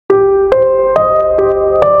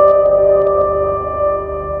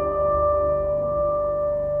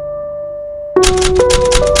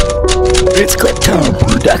It's Clip Town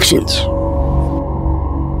Productions.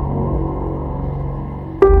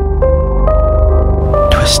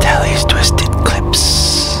 Twistelli's Twisted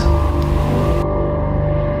Clips.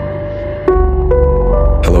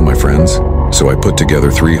 Hello, my friends. So I put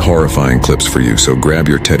together 3 horrifying clips for you, so grab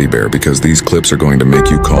your teddy bear because these clips are going to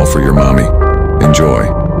make you call for your mommy. Enjoy.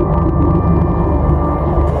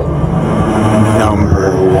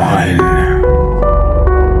 Number 1.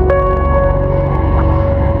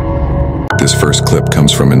 This first clip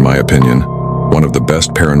comes from, in my opinion, one of the best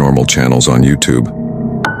paranormal channels on YouTube,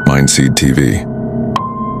 Mindseed TV.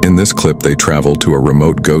 In this clip, they travel to a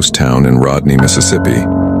remote ghost town in Rodney, Mississippi,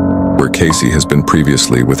 where Casey has been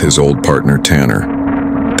previously with his old partner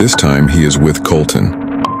Tanner. This time he is with Colton,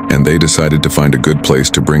 and they decided to find a good place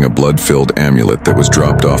to bring a blood-filled amulet that was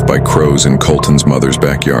dropped off by crows in Colton's mother's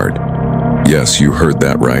backyard. Yes, you heard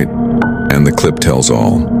that right, and the clip tells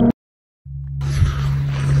all.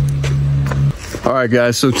 Alright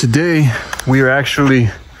guys, so today we are actually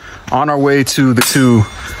on our way to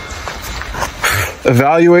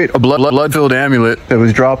evaluate a blood-filled amulet that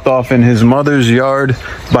was dropped off in his mother's yard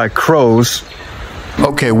by crows.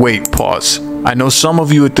 Okay, wait, pause. I know some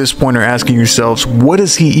of you at this point are asking yourselves, what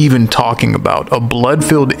is he even talking about? A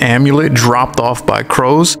blood-filled amulet dropped off by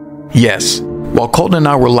crows? Yes. While Colton and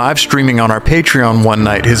I were live streaming on our Patreon one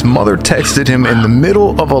night, his mother texted him in the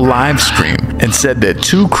middle of a live stream and said that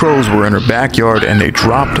 2 crows were in her backyard and they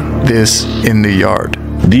dropped this in the yard.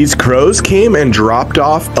 These crows came and dropped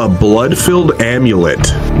off a blood-filled amulet.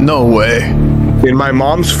 No way. In my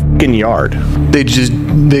mom's fucking yard. They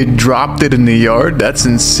dropped it in the yard? That's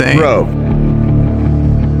insane. Bro.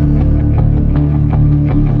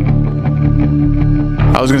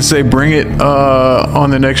 I was gonna say bring it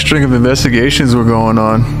on the next string of investigations we're going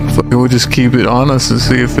on. We'll just keep it on us and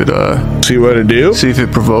see if it see what it do? See if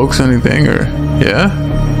it provokes anything or yeah.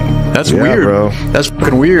 That's weird. Bro. That's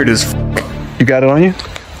fucking weird as You got it on you?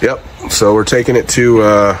 Yep. So we're taking it to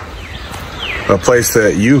a place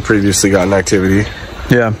that you previously got in activity.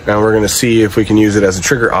 Yeah. And we're gonna see if we can use it as a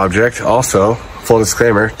trigger object. Also, full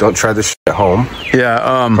disclaimer, don't try this shit at home. Yeah,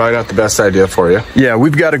 probably not the best idea for you. Yeah,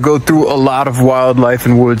 we've got to go through a lot of wildlife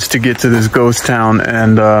and woods to get to this ghost town,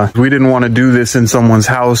 and we didn't want to do this in someone's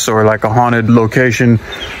house or like a haunted location.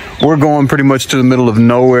 We're going pretty much to the middle of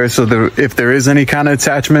nowhere, so if there is any kind of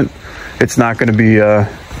attachment, it's not going to be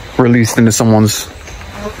released into someone's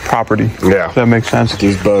property. Yeah. Does that make sense?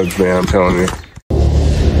 These bugs, man, I'm telling you.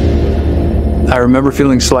 I remember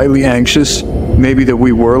feeling slightly anxious, maybe that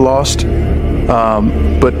we were lost,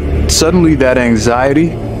 but suddenly that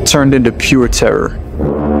anxiety turned into pure terror.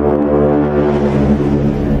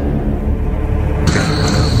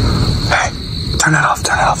 Hey, turn it off,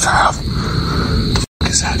 turn it off, turn it off. The fuck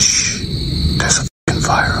is that? Shh. There's a fucking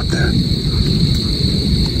fire up there.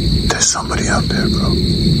 There's somebody up there, bro.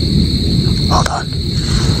 Hold on.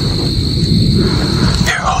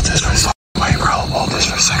 Here, hold this for a second. Wait, bro, hold this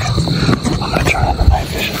for a second. I'm gonna turn on the night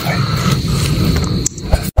vision. Wait.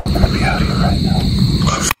 I'm gonna be out here right now.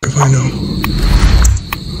 What the fuck if I know?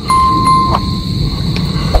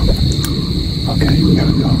 Okay, we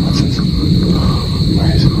gotta go. What's this?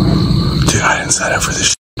 Where is it? Where is it? Dude, I didn't sign up for this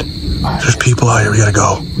shit. There's people out here, we gotta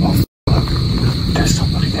go. Oh, look. There's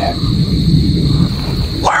somebody there.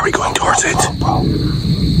 Why are we going towards it? Bro.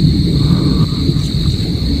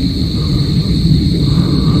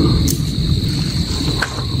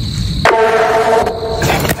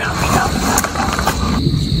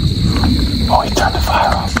 Oh, he turned the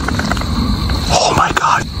fire off. Oh my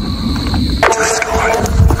god. Dude, it's going.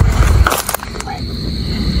 Wait.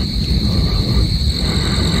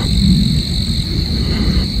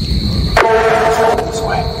 This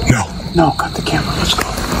way. No. No, cut the camera. Let's go.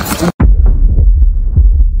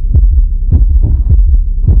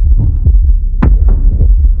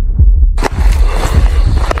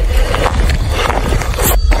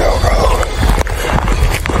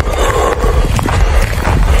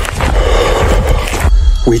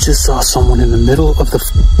 We just saw someone in the middle of the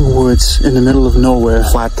woods, in the middle of nowhere.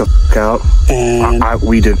 Flat the out. And I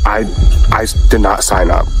did not sign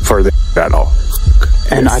up for this at all.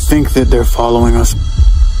 And I think that they're following us.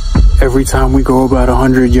 Every time we go about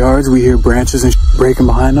 100 yards, we hear branches and breaking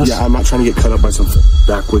behind us. Yeah, I'm not trying to get cut up by some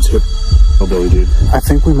backwoods hip hillbilly dude. I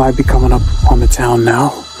think we might be coming up on the town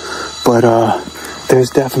now, but there's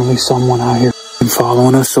definitely someone out here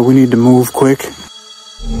following us, so we need to move quick.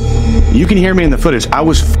 You can hear me in the footage. I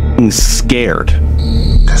was scared.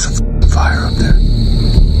 There's a fire up there.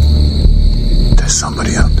 There's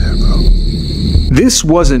somebody up there, bro. This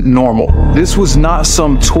wasn't normal. This was not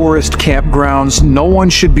some tourist campgrounds. No one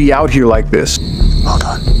should be out here like this. Hold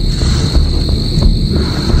on.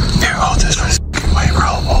 Here, hold this for a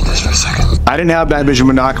I didn't have night vision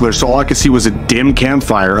binoculars, so all I could see was a dim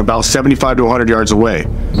campfire about 75 to 100 yards away.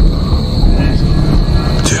 Dude,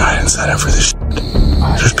 I didn't sign up for this shit.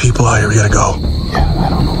 There's people out here, we gotta go. Yeah, I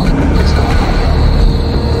don't know what is going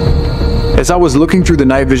on. As I was looking through the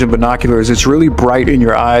night vision binoculars, it's really bright in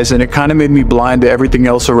your eyes and it kind of made me blind to everything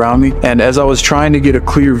else around me. And as I was trying to get a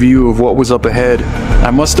clear view of what was up ahead,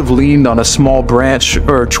 I must have leaned on a small branch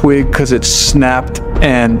or a twig because it snapped,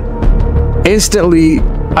 and instantly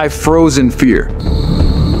I froze in fear.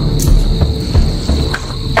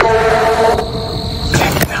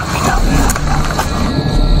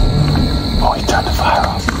 Oh, he turned the fire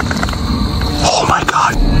off. Oh my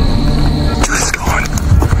God. Dude, it's going.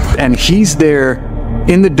 And he's there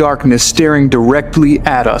in the darkness staring directly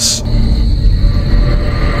at us. Are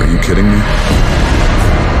you kidding me?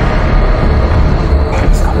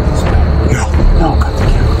 No, cut the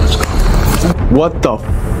camera. Let's go. What the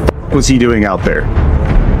f was he doing out there?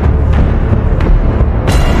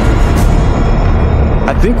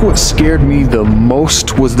 I think what scared me the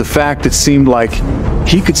most was the fact it seemed like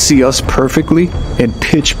he could see us perfectly in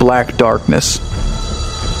pitch black darkness.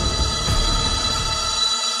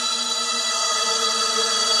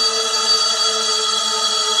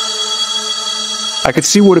 I could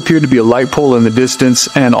see what appeared to be a light pole in the distance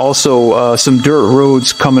and also some dirt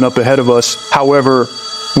roads coming up ahead of us. However,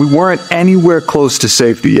 we weren't anywhere close to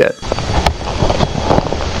safety yet.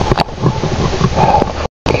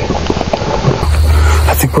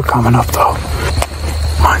 I think we're coming up though.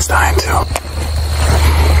 Mine's dying too.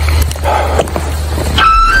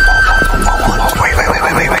 Wait.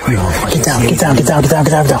 Get down.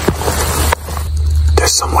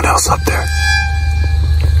 There's someone else up there.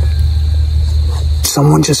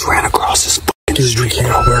 Someone just ran across this fucking street.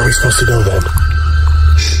 Where are we supposed to go then?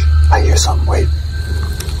 Shh, I hear something. Wait.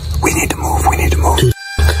 We need to move. Dude,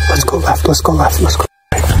 let's go left. Let's go right. Let's go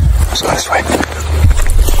this way.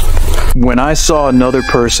 When I saw another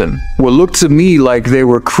person, what looked to me like they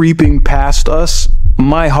were creeping past us,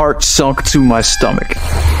 my heart sunk to my stomach.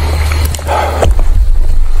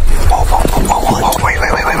 Wait.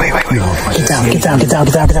 Get down.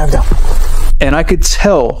 And I could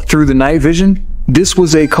tell through the night vision, this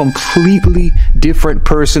was a completely different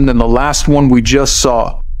person than the last one we just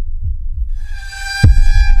saw.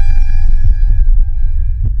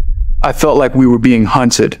 I felt like we were being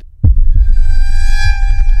hunted.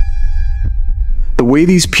 The way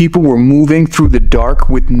these people were moving through the dark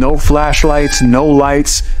with no flashlights, no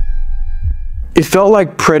lights, it felt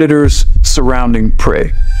like predators surrounding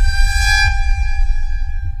prey.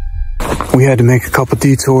 We had to make a couple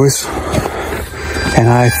detours, and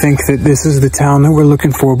I think that this is the town that we're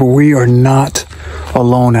looking for, but we are not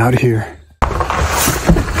alone out here.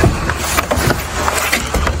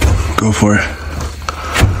 Go for it.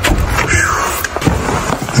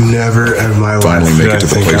 Never in my life Finally make it to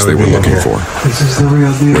the place they were looking for, This is the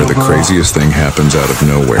real deal, where the craziest thing happens out of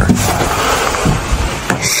nowhere.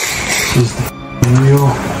 This is the real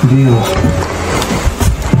deal.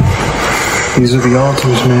 These are the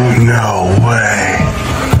altars, man. No way.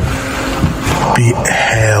 Be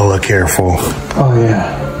hella careful. Oh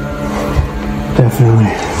yeah, definitely.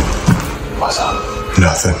 What's up?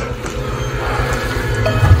 Nothing.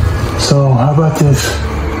 So how about this?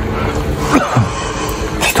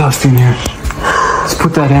 It's dusty in here. Let's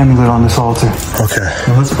put that amulet on this altar. Okay.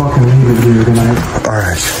 Now let's fucking leave it here tonight. All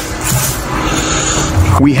right.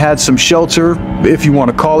 We had some shelter, if you want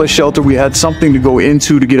to call it shelter. We had something to go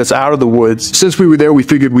into to get us out of the woods. Since we were there, we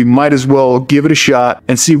figured we might as well give it a shot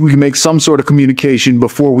and see if we can make some sort of communication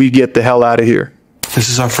before we get the hell out of here. This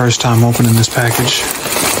is our first time opening this package.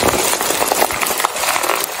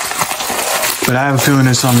 But I have a feeling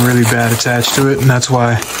there's something really bad attached to it, and that's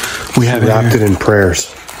why we have it Wrapped here. it in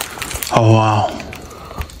prayers. Oh, wow.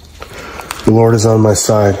 The Lord is on my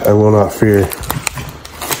side. I will not fear.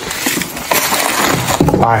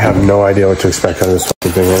 I have no idea what to expect out of this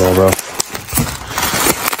fucking thing right now, bro.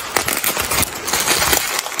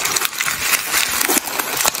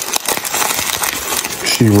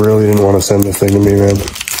 She really didn't want to send this thing to me, man.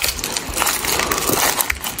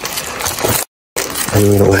 I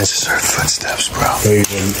really don't I want just heard footsteps, bro. No, you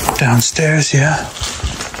didn't. Downstairs, yeah.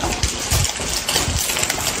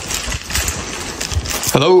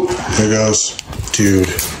 Hello? There goes. Dude.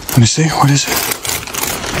 Let me see. What is it?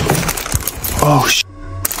 Oh, shit.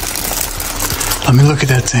 Let me look at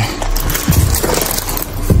that thing.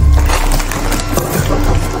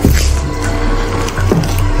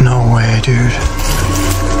 No way, dude.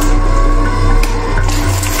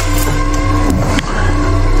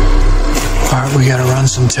 Alright, we gotta run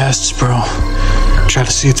some tests, bro. Try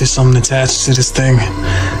to see if there's something attached to this thing.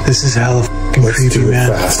 This is hella Let's creepy, do it man.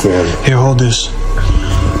 fast, man. Here, hold this.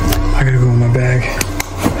 I gotta go in my bag.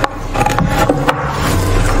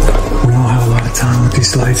 We don't have a lot of time with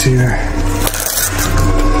these lights either.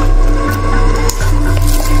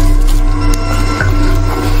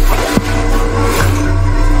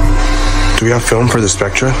 Do we have film for the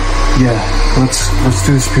Spectra? Yeah, let's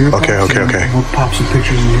do the spirit box. Okay. We'll pop some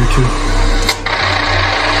pictures in here too.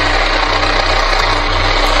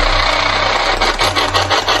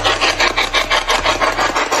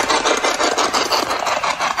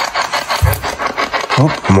 Oh,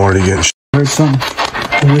 I'm already getting Heard something.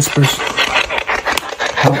 The whispers.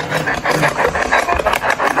 Help.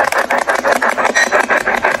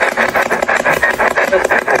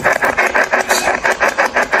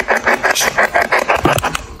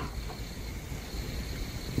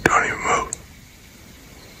 Don't even move.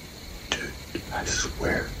 Dude, I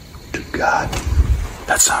swear to God,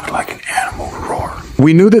 that sounded like an animal roar.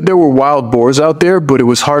 We knew that there were wild boars out there, but it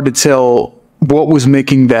was hard to tell what was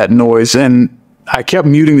making that noise, and I kept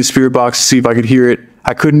muting the spirit box to see if I could hear it.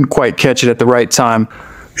 I couldn't quite catch it at the right time.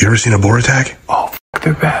 You ever seen a boar attack? Oh,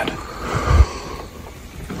 they're bad.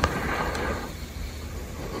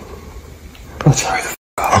 Let's hurry the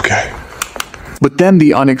up. Okay. But then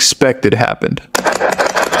the unexpected happened.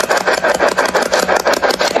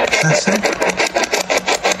 That's it?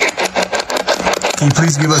 Can you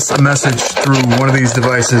please give us a message through one of these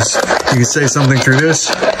devices? You can say something through this.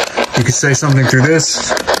 You can say something through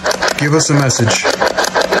this. Give us a message.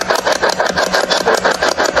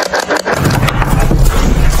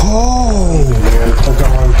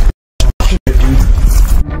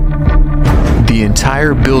 The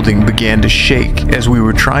entire building began to shake as we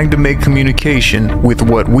were trying to make communication with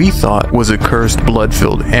what we thought was a cursed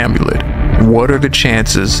blood-filled amulet. What are the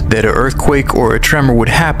chances that an earthquake or a tremor would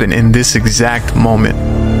happen in this exact moment?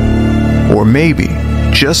 Or maybe,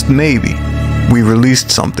 just maybe, we released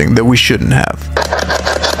something that we shouldn't have.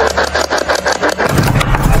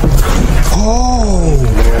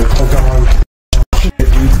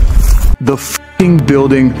 The f***ing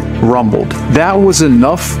building rumbled. That was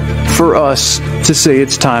enough for us to say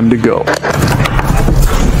it's time to go.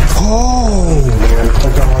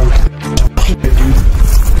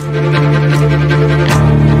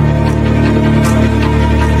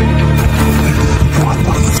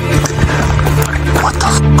 What the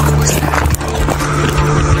f*** was that?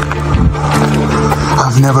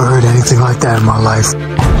 I've never heard anything like that in my life.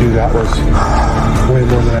 Dude, that was way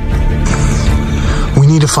more than that. We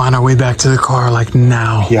need to find our way back to the car, like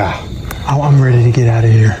now. Yeah. I'm ready to get out of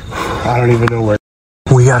here. I don't even know where.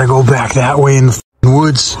 We gotta go back that way in the f***ing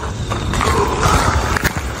woods.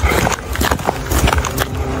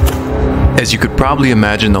 As you could probably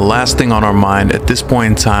imagine, the last thing on our mind at this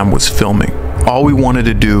point in time was filming. All we wanted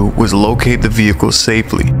to do was locate the vehicle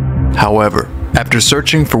safely. However, after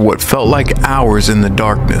searching for what felt like hours in the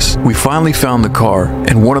darkness, we finally found the car,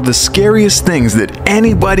 and one of the scariest things that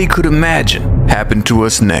anybody could imagine happened to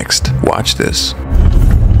us next. Watch this.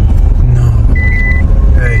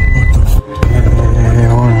 Hey, what the f***? Hey,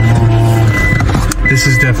 hold on. This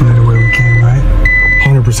is definitely the way we came, right?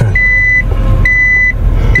 100%.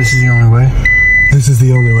 This is the only way? This is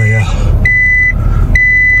the only way, yeah.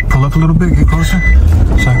 Pull up a little bit, get closer,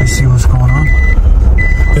 so I can see what's going on.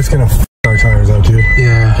 It's gonna f our tires out, dude.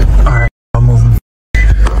 Yeah, alright, I'll move them.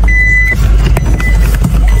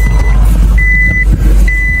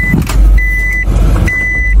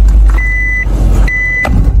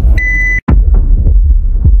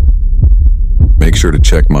 Make sure to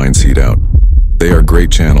check Mindseed out. They are a great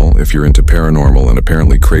channel if you're into paranormal and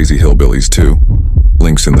apparently crazy hillbillies too.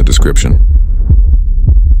 Links in the description.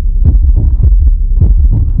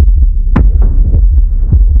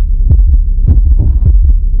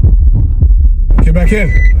 Get back in.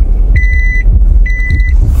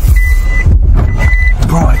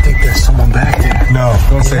 Bro, I think there's someone back there. No,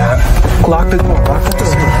 don't say that. Lock the door, lock the door.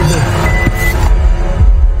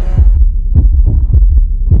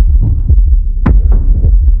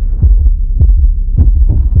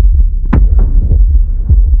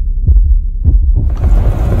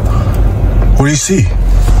 What do you see?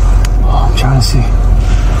 Oh, I'm trying to see.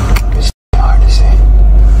 It's hard to see.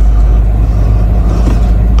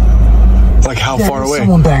 Like how Yeah, far there's away?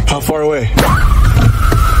 someone back there. How far away?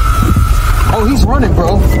 Oh, he's running,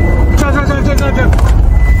 bro.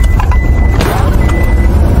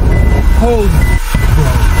 Holy,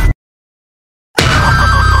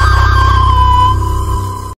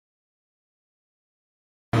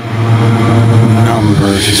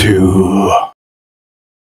 Number 2.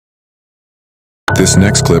 This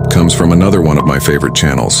next clip comes from another one of my favorite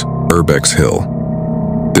channels, Urbex Hill.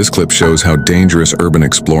 This clip shows how dangerous urban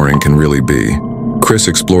exploring can really be. Chris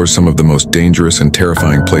explores some of the most dangerous and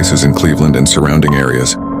terrifying places in Cleveland and surrounding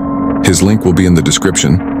areas. His link will be in the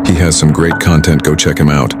description. He has some great content, go check him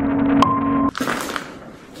out.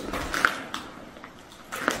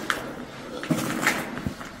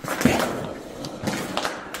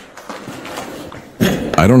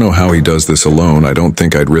 I don't know how he does this alone. I don't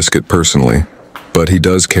think I'd risk it personally, but he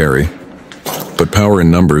does carry. But power in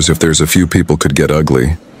numbers, if there's a few people, could get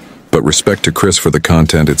ugly. But respect to Chris for the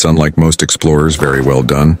content. It's unlike most explorers. Very well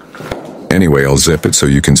done. Anyway, I'll zip it so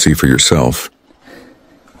you can see for yourself.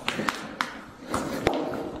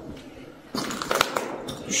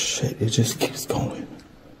 Shit, it just keeps going.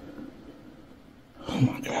 Oh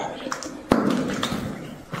my God.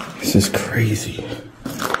 This is crazy.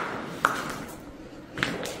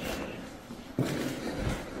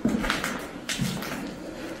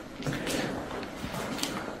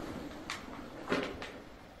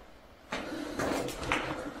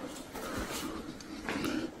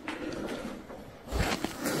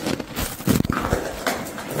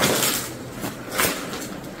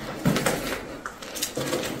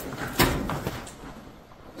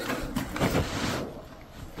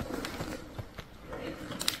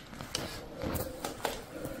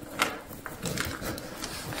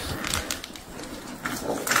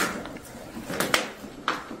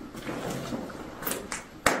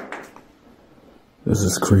 This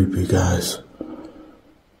is creepy, guys.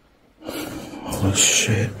 Holy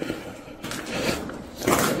shit.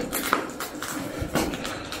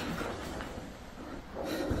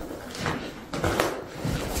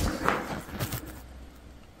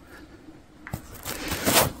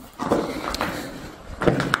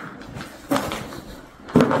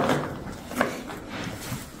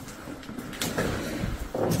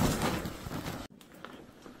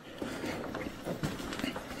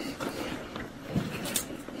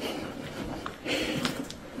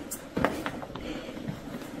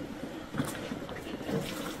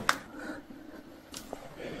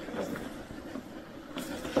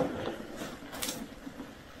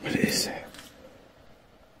 What is that?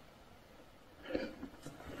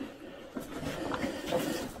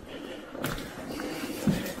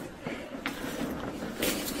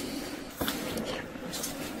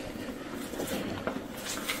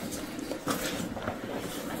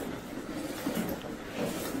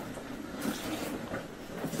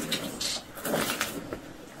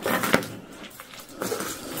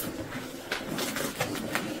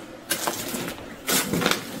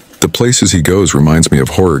 The places he goes reminds me of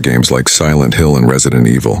horror games like Silent Hill and Resident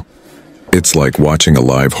Evil. It's like watching a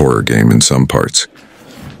live horror game in some parts.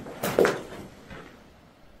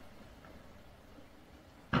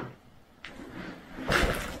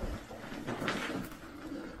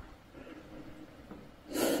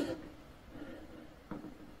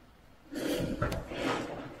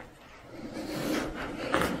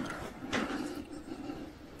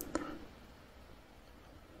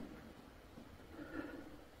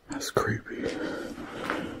 That's creepy.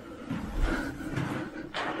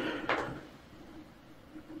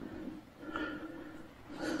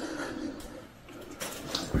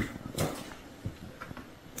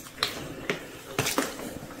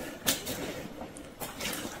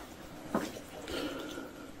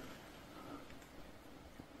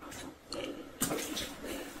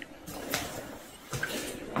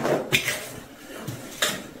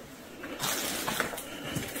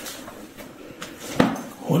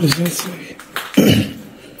 What does that say?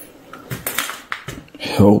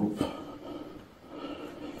 Help.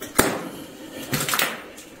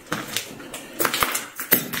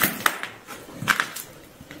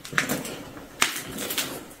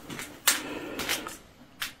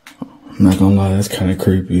 I'm not gonna lie, that's kind of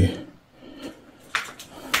creepy.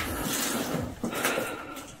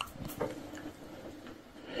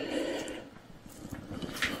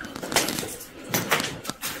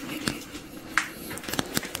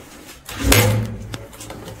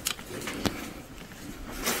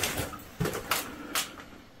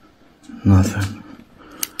 Nothing.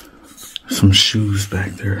 Some shoes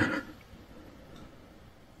back there.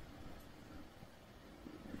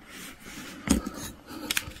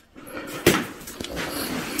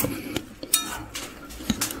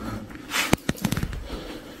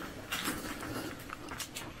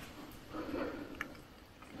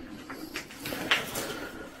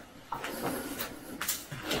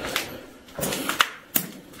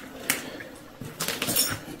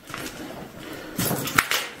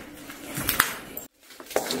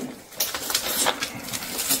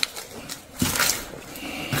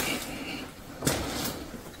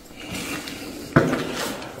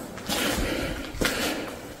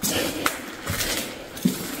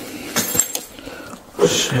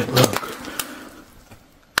 shit, look.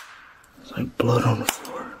 It's like blood on the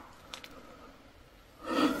floor.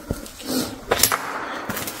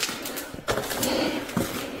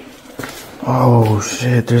 Oh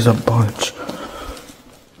shit, there's a bunch.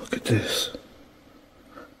 Look at this.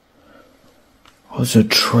 Oh, there's a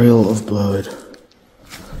trail of blood.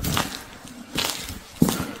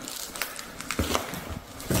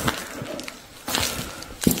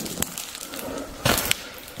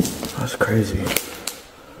 That's crazy.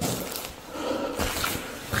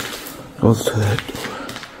 Goes to that door.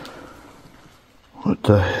 What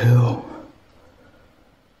the hell?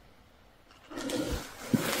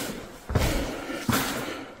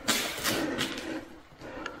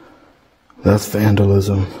 That's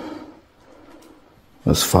vandalism.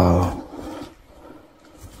 That's foul.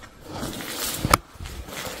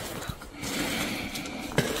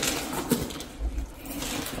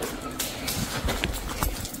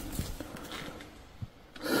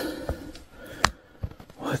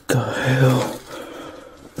 What the hell?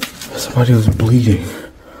 Somebody was bleeding.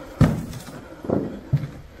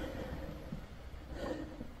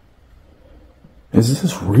 Is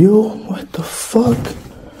this real? What the fuck?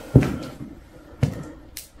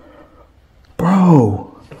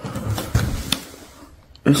 Bro.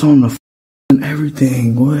 It's on the f***ing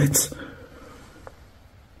everything. What?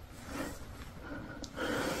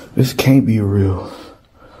 This can't be real.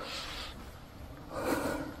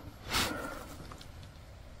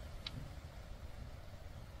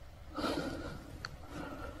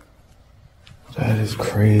 That is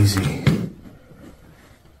crazy.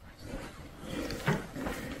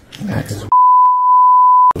 That is.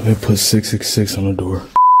 They put 666 on the door.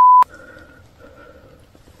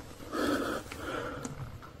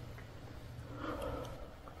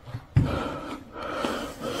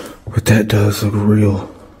 But that does look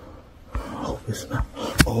real. I hope it's not.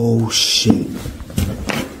 Oh shit.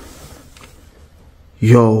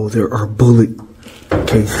 Yo, there are bullet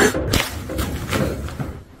cases.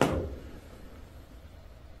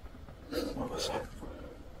 What was that?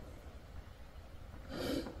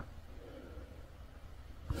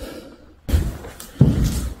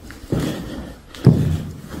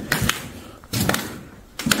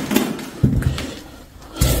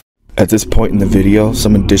 At this point in the video,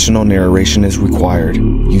 some additional narration is required.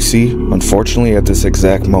 You see, unfortunately at this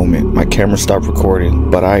exact moment, my camera stopped recording,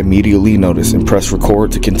 but I immediately noticed and pressed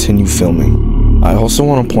record to continue filming. I also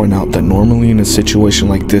want to point out that normally in a situation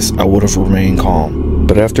like this, I would have remained calm.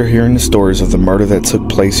 But after hearing the stories of the murder that took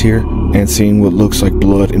place here, and seeing what looks like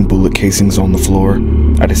blood and bullet casings on the floor,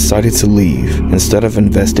 I decided to leave, instead of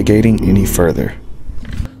investigating any further.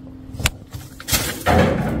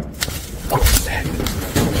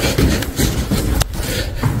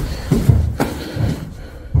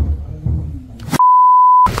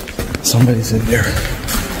 Somebody's in there.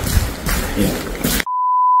 Yeah.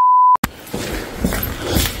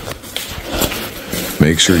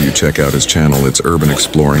 Make sure you check out his channel. It's urban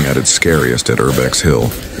exploring at its scariest at Urbex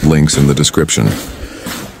Hill. Links in the description.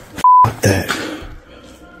 That.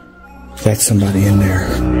 That's somebody in there.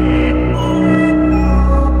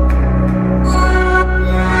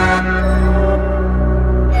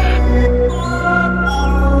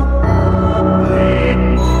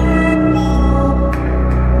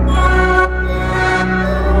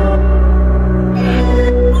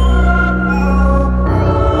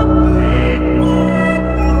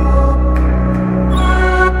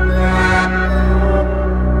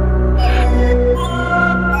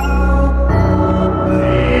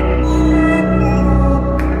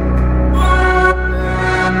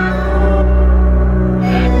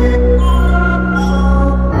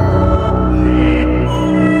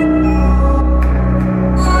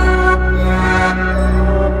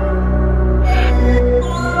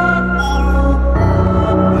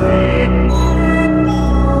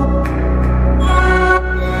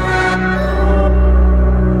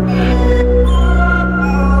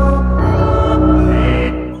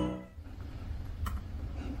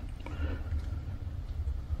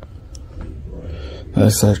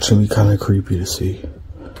 That's actually kind of creepy to see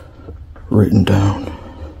written down.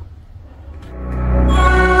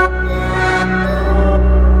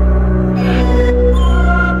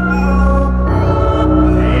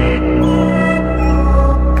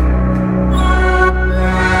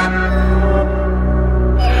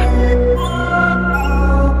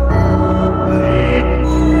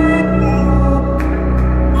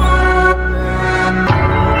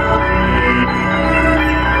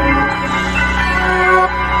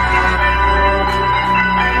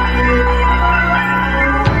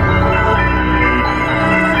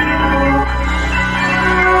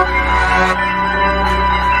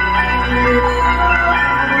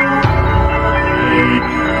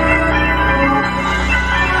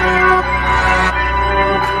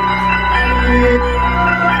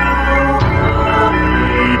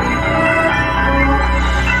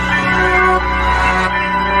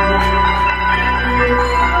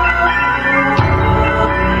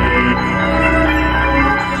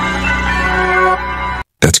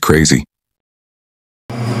 That's crazy.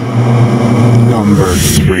 Number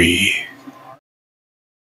 3.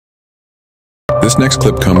 This next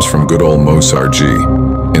clip comes from good old Mosar G.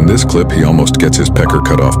 In this clip, he almost gets his pecker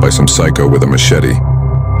cut off by some psycho with a machete.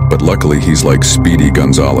 But luckily, he's like Speedy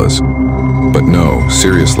Gonzalez. But no,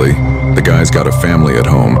 seriously, the guy's got a family at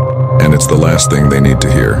home, and it's the last thing they need to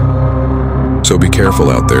hear. So be careful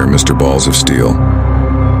out there, Mr. Balls of Steel.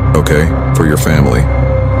 Okay, for your family.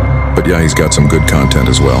 But yeah, he's got some good content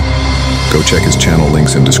as well. Go check his channel,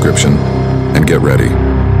 links in description, and get ready.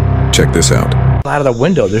 Check this out. Out of the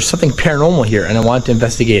window, there's something paranormal here and I wanted to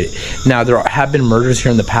investigate it. Now there have been murders here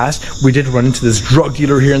in the past. We did run into this drug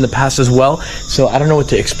dealer here in the past as well, so I don't know what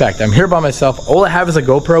to expect. I'm here by myself. All I have is a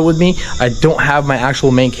GoPro with me. I don't have my actual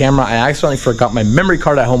main camera. I accidentally forgot my memory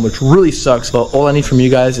card at home, which really sucks, but all I need from you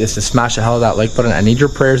guys is to smash the hell out of that like button. I need your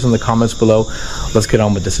prayers in the comments below. Let's get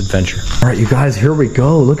on with this adventure. All right, you guys, here we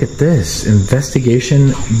go. Look at this.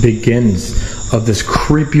 Investigation begins of this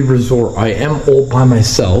creepy resort. I am all by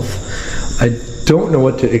myself. I don't know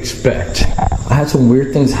what to expect. I had some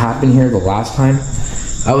weird things happen here the last time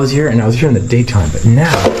I was here, and I was here in the daytime, but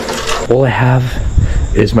now all I have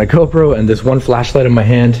is my GoPro and this one flashlight in my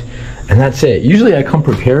hand, and that's it. Usually I come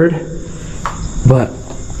prepared, but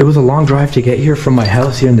it was a long drive to get here from my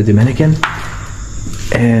house here in the Dominican,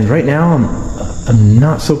 and right now I'm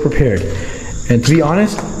not so prepared. And to be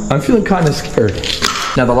honest, I'm feeling kind of scared.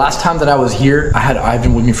 Now, the last time that I was here, I had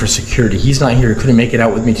Ivan with me for security. He's not here, he couldn't make it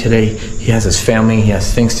out with me today. He has his family, he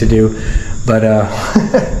has things to do. But,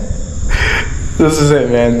 this is it,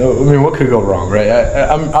 man. I mean, what could go wrong, right?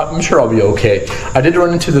 I'm sure I'll be okay. I did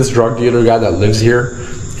run into this drug dealer guy that lives here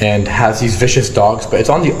and has these vicious dogs, but it's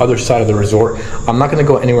on the other side of the resort. I'm not gonna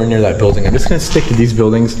go anywhere near that building. I'm just gonna stick to these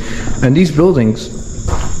buildings. And these buildings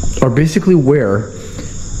are basically where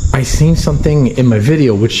I seen something in my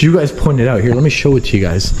video, which you guys pointed out. Here, let me show it to you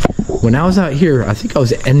guys. When I was out here, I think I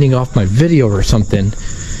was ending off my video or something,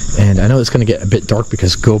 and I know it's gonna get a bit dark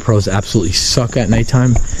because GoPros absolutely suck at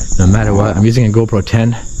nighttime, no matter what. I'm using a GoPro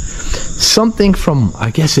 10. Something from,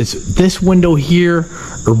 I guess it's this window here,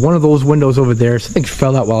 or one of those windows over there, something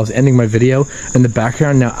fell out while I was ending my video in the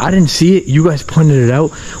background. Now, I didn't see it, you guys pointed it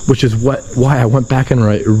out, which is why I went back and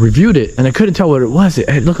reviewed it, and I couldn't tell what it was.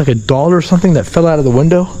 It looked like a doll or something that fell out of the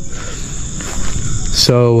window.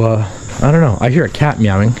 So, I don't know. I hear a cat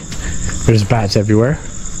meowing. There's bats everywhere.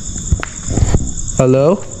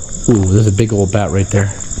 Hello? Ooh, there's a big old bat right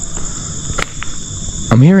there.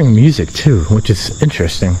 I'm hearing music too, which is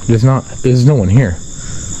interesting. There's no one here.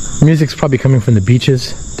 Music's probably coming from the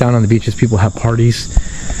beaches. Down on the beaches, people have parties.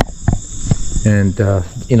 And,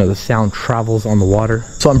 you know, the sound travels on the water.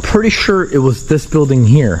 So I'm pretty sure it was this building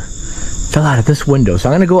here. Fell out of this window. So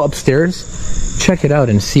I'm gonna go upstairs, check it out,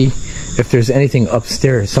 and see if there's anything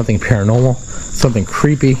upstairs, something paranormal, something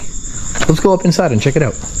creepy. Let's go up inside and check it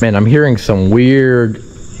out. Man, I'm hearing some weird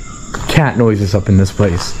cat noises up in this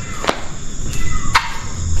place.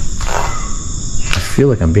 I feel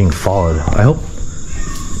like I'm being followed. I hope.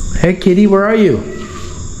 Hey kitty, where are you?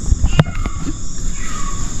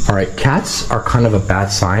 Alright, cats are kind of a bad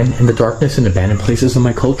sign in the darkness in abandoned places in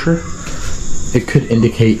my culture. It could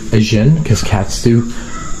indicate a jinn, because cats do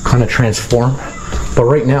kind of transform. But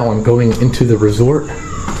right now I'm going into the resort.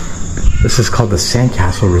 This is called the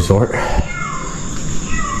Sandcastle Resort.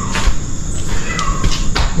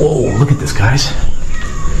 Whoa, look at this, guys.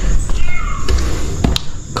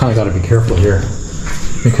 Kind of got to be careful here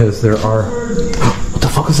because there are... What the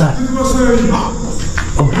fuck is that?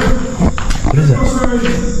 Oh, what is that?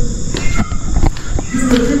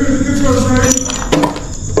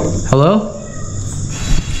 Hello?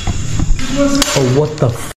 Oh, what the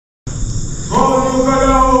f...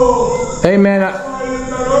 Hey man,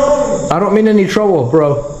 I don't mean any trouble,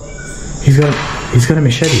 bro. He's got a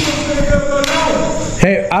machete.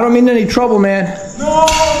 Hey, I don't mean any trouble, man.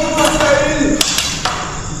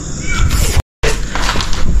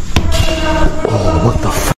 Oh, what the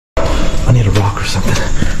f... I need a rock or something.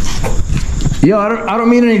 Yo, I don't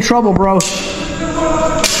mean any trouble, bro.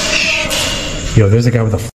 Yo, there's a guy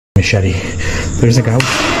with a machete. There's a guy with...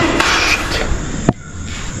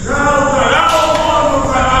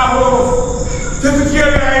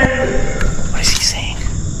 What is he saying?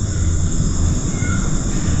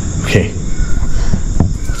 Okay.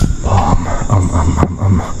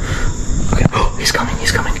 Okay. Oh, he's coming.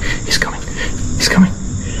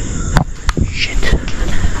 Shit.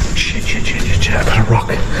 I got a rock.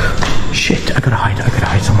 Shit, I gotta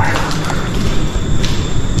hide somewhere.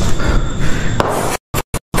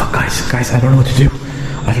 Fuck, guys, I don't know what to do.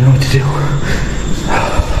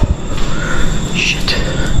 Shit.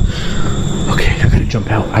 Okay, I gotta jump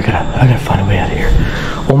out. I gotta find a way out of here.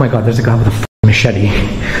 Oh my God, there's a guy with a f***ing machete.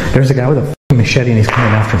 There's a guy with a f***ing machete and he's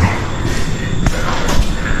coming after me.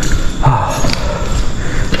 Oh.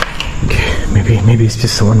 Okay, maybe it's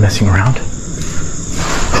just someone messing around.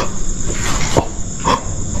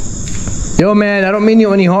 Yo man, I don't mean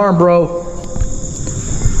you any harm, bro.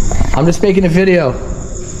 I'm just making a video.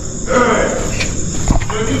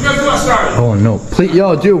 Oh no, please,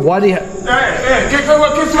 yo dude, why do you...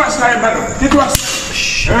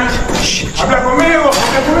 Shit.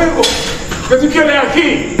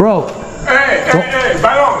 Bro.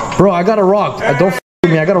 Bro, I got a rock. Don't f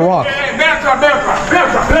with me, I got a rock.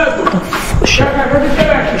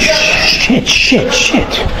 Shit.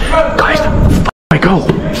 Guys, I go.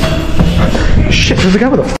 Shit, there's a guy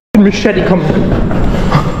with a f***ing machete coming.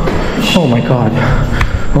 Oh my god.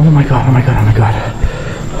 Oh my god.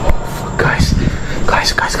 Guys.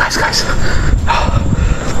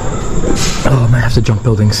 Oh, I might have to jump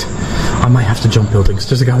buildings.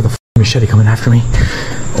 There's a guy with a f***ing machete coming after me.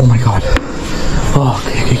 Oh my god. Oh,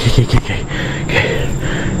 okay.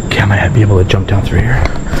 I might be able to jump down through here.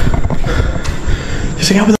 There's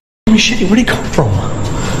a guy with a f***ing machete. Where'd he come from?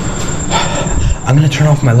 I'm gonna turn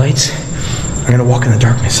off my lights. I'm gonna walk in the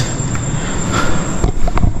darkness.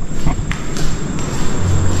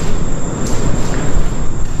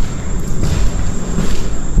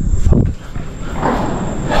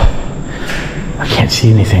 I can't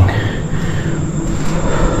see anything.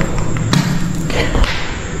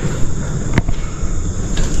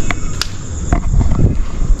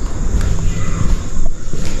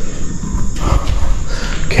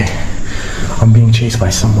 Okay. I'm being chased by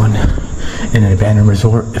someone in an abandoned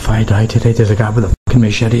resort. If I die today, there's a guy with a fucking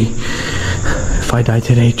machete. If I die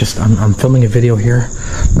today, I'm filming a video here.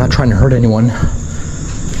 I'm not trying to hurt anyone.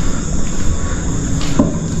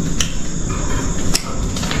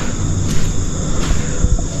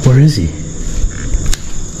 Where is he?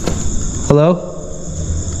 Hello?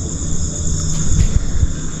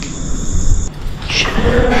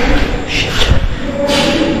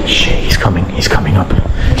 Shit, he's coming up.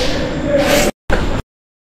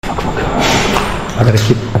 I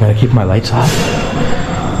gotta keep my lights off.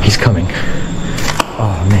 He's coming.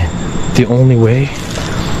 Oh man. The only way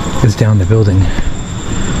is down the building.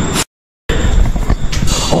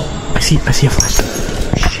 Oh, I see a flash.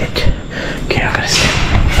 Shit. Okay, I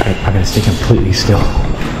gotta stay completely still.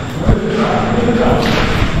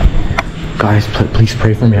 Guys, please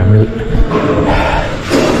pray for me. I'm really...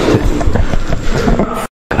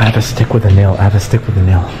 I have a stick with a nail.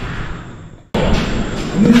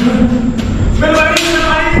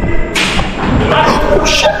 Oh,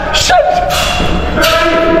 shit!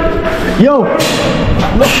 Yo,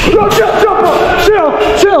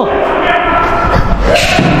 chill!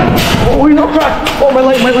 Oh, he's on crack! Oh, my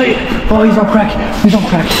light! Oh, he's on crack!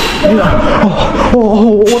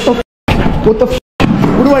 Oh, what the f?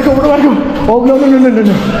 Where do I go? Oh, no!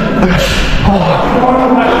 Oh,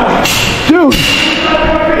 dude!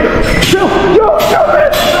 Chill! Yo, chill,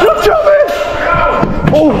 man!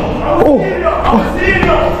 Oh!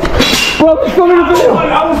 Bro, I'm just filming a video!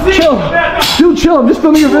 Chill! Dude, chill, I'm just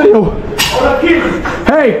filming a video!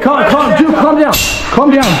 Hey, calm down!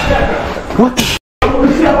 What the f?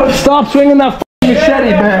 Stop swinging that f***ing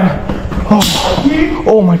machete, man!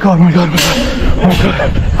 Oh my god!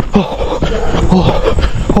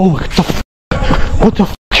 Oh,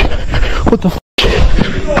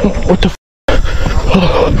 what the f?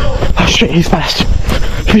 Oh shit, he's fast!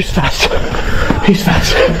 I'm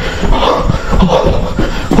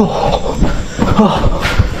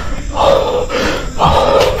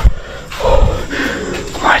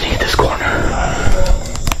hiding in this corner.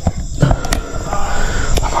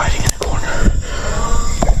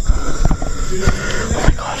 Oh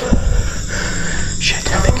my god. Shit,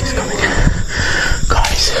 I think he's coming.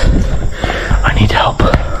 Guys, I need help.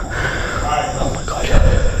 Oh my god.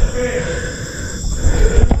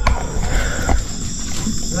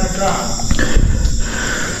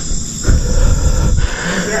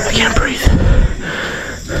 I can't breathe.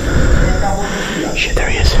 Shit, there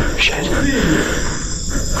he is. Shit.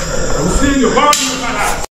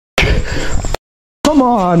 Come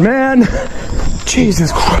on, man.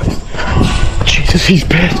 Jesus Christ. Jesus, he's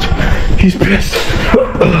pissed. He's pissed.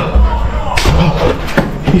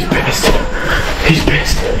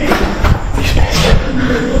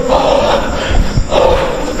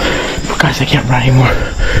 Guys, I can't run anymore.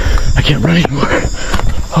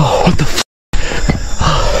 Oh, what the f?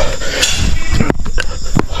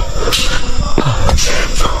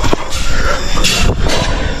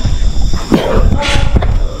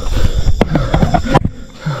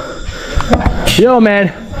 Yo, man.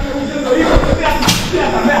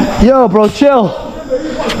 Yo, bro, chill.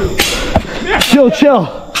 Chill.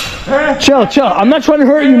 I'm not trying to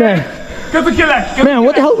hurt you, man. Man,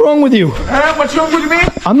 what the hell's wrong with you? What's wrong with me?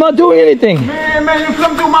 I'm not doing anything. Man, you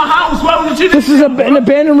come to my house. Why would you do This is an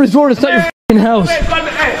abandoned resort. It's not your f***ing house.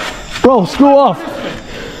 Bro, screw off.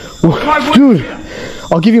 Dude,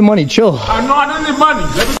 I'll give you money. Chill. I don't need money.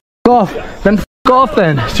 F*** off. Then f*** off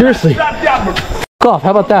then. Seriously. F*** off.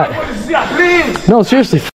 How about that? No,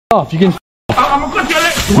 seriously. F*** off. You can f***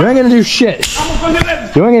 off. You ain't gonna do shit.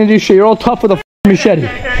 You ain't gonna do shit. You're all tough with a f***ing machete.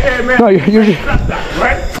 No, you're just...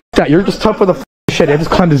 You're just tough with a machete. I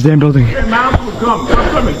just climbed this damn building.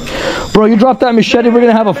 Bro, you drop that machete, we're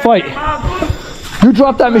gonna have a fight. You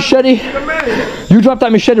drop that machete,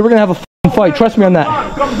 we're gonna have a fight. Trust me on that.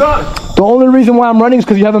 The only reason why I'm running is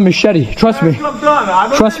because you have a machete. Trust me.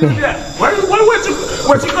 Trust me.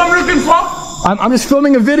 What you come looking for? I'm just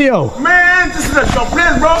filming a video. Man, this is not your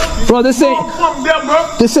place, bro. Bro, this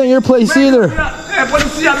ain't your place either.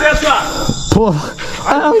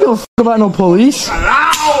 I don't give a f about no police.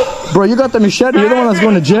 Bro, you got the machete. You're the one that's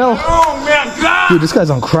going to jail. Dude, this guy's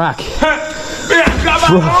on crack.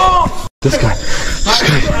 Bro, this guy.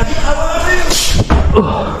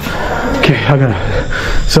 Okay, I gotta.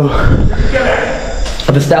 So,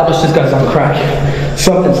 I've established this guy's on crack.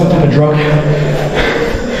 Some type of drug.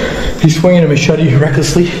 He's swinging a machete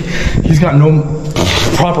recklessly. He's got no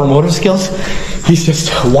proper motor skills. He's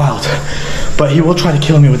just wild. But he will try to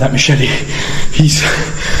kill me with that machete. He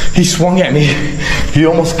swung at me. He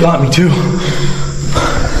almost got me too.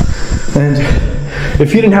 And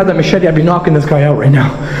if he didn't have that machete, I'd be knocking this guy out right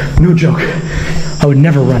now. No joke. I would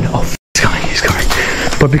never run. Oh, he's coming.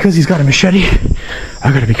 But because he's got a machete,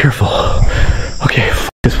 I gotta be careful. Okay,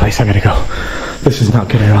 this place, I gotta go. This is not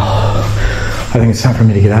good at all. I think it's time for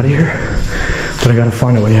me to get out of here. But I gotta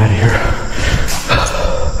find a way out of here.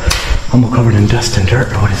 I'm all covered in dust and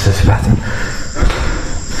dirt. What is this bathroom?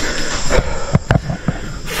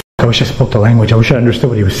 I wish I spoke the language. I wish I understood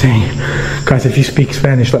what he was saying. Guys, if you speak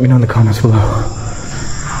Spanish, let me know in the comments below.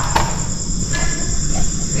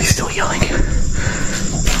 He's still yelling.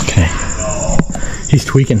 Okay. He's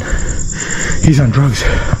tweaking. He's on drugs.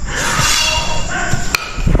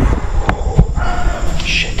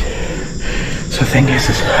 Shit. So the thing is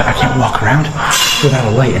I can't walk around without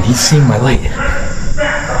a light, and he's seeing my light.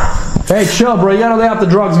 Hey, chill, bro. You gotta lay off the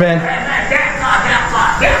drugs, man.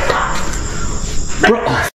 Bro.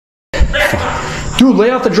 Dude, lay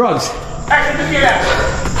off the drugs.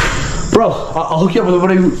 Bro, I'll hook you up with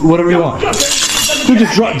whatever you want. Dude,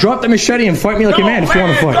 just drop the machete and fight me like a man if you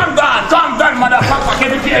want to fight. Calm down,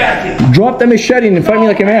 motherfucker. Drop the machete and fight me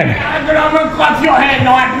like a man. I'm gonna cut your head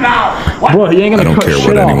right now. Bro, you ain't gonna I don't cut care shit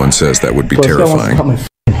what off. anyone says, that would be Bro, terrifying.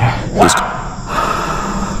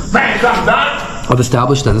 Man, calm down. I've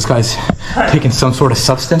established that this guy's taking some sort of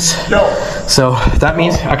substance. No. So that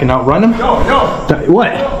means I can outrun him. No.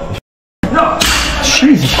 What? No.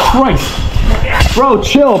 Jesus Christ. Bro,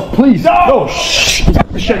 chill, please. No, shh.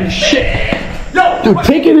 Shit. No. Dude,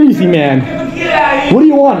 take it easy, man. What do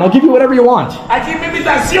you want? I'll give you whatever you want. Aquí mi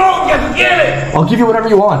invitación, que tú quieres. I'll give you whatever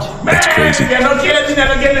you want. That's crazy. Que no quieres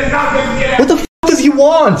dinero, quieres nada, que tú quieres. What the f does he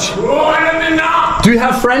want? Oh, I don't know. Do you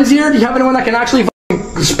have friends here? Do you have anyone that can actually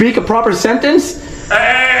speak a proper sentence?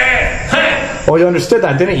 Hey. Oh, you understood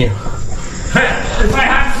that, didn't you? If I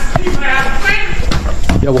have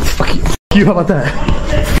friends. Yeah, well, fuck you. Fuck you, how about that?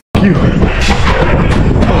 Fuck you.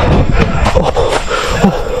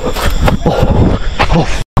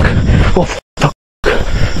 Oh, fuck.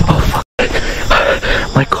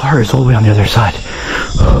 My car is all the way on the other side.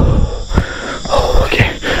 Oh,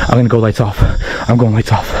 okay. I'm gonna go lights off. I'm going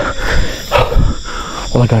lights off.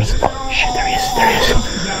 All I got is... Oh, shit, there he is.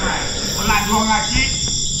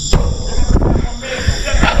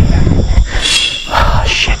 Oh,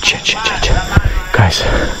 shit. Guys,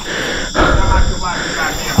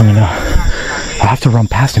 I have to run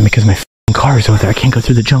past him because my f***ing car is over there. I can't go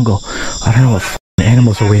through the jungle. I don't know what f***ing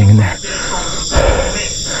animals are waiting in there.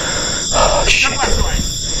 Oh, shit.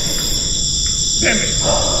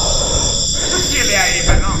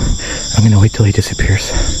 I'm gonna wait till he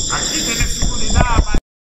disappears.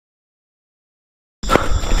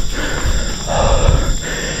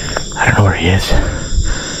 I don't know where he is.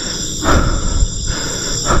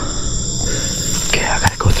 Okay, I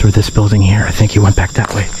gotta go through this building here. I think he went back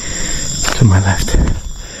that way. To my left.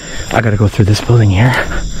 I gotta go through this building here.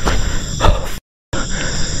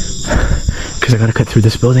 Because I gotta cut through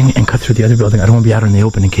this building and cut through the other building. I don't want to be out in the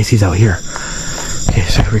open in case he's out here. Okay,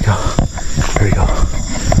 so here we go.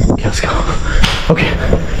 Okay, let's go. Okay,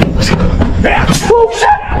 let's go.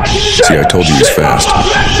 See, I told you he's fast.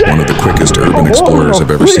 One of the quickest urban explorers I've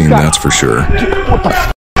ever seen, that's for sure.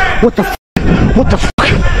 What the f? What the fuck?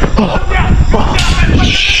 Oh,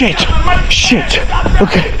 shit. Shit.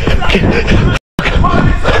 Okay. Fuck.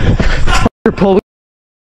 Police.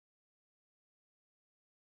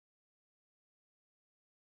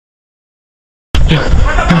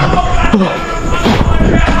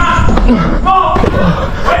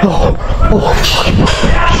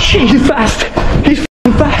 Shit, he's fast. He's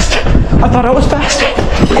f***ing fast. I thought I was fast.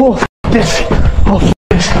 Oh, f*** this. Oh, f***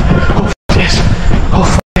 this. Oh, f*** this. Oh,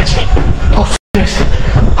 f*** this. Oh, f*** this.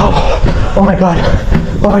 Oh my god.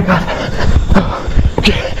 Oh my god. Oh,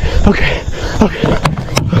 okay. Okay.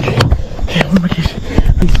 Where are my keys?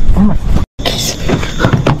 Where are my keys?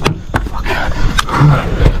 Fuck.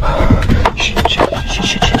 Shit.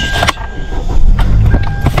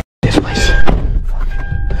 This place.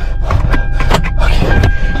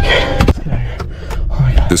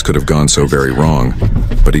 This could have gone so very wrong,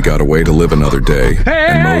 but he got away to live another day,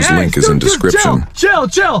 and Mo's link is in description.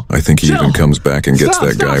 Chill. I think he even comes back and gets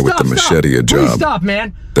that guy with the machete a job. Stop,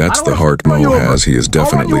 man. That's the heart Mo has. He is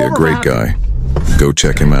definitely a great guy. Go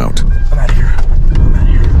check him out. I'm out of here.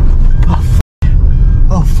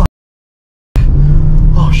 Oh, fuck.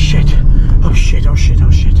 Oh, shit. Let's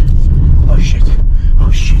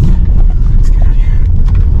get out of here.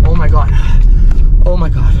 Oh my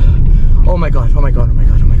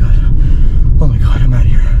god, I'm out of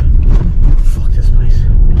here. Fuck this place.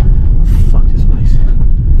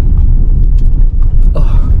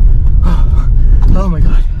 Oh my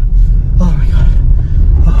god.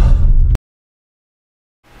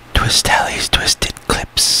 Twist Alley's Twisted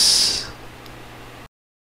Clips.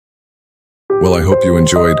 Well, I hope you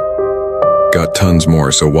enjoyed. Got tons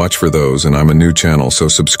more, so watch for those, and I'm a new channel, so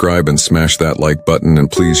subscribe and smash that like button,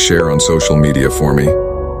 and please share on social media for me.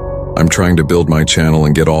 I'm trying to build my channel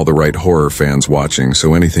and get all the right horror fans watching,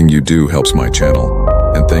 so anything you do helps my channel.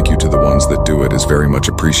 And thank you to the ones that do it is very much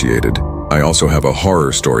appreciated. I also have a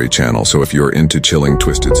horror story channel, so if you're into chilling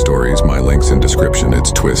twisted stories, my link's in description.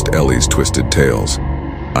 It's Twist Ellie's Twisted Tales.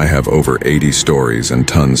 I have over 80 stories and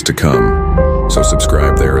tons to come. So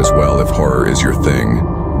subscribe there as well if horror is your thing.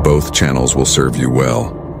 Both channels will serve you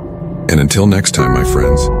well. And until next time, my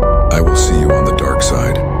friends, I will see you on the dark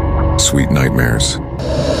side. Sweet nightmares.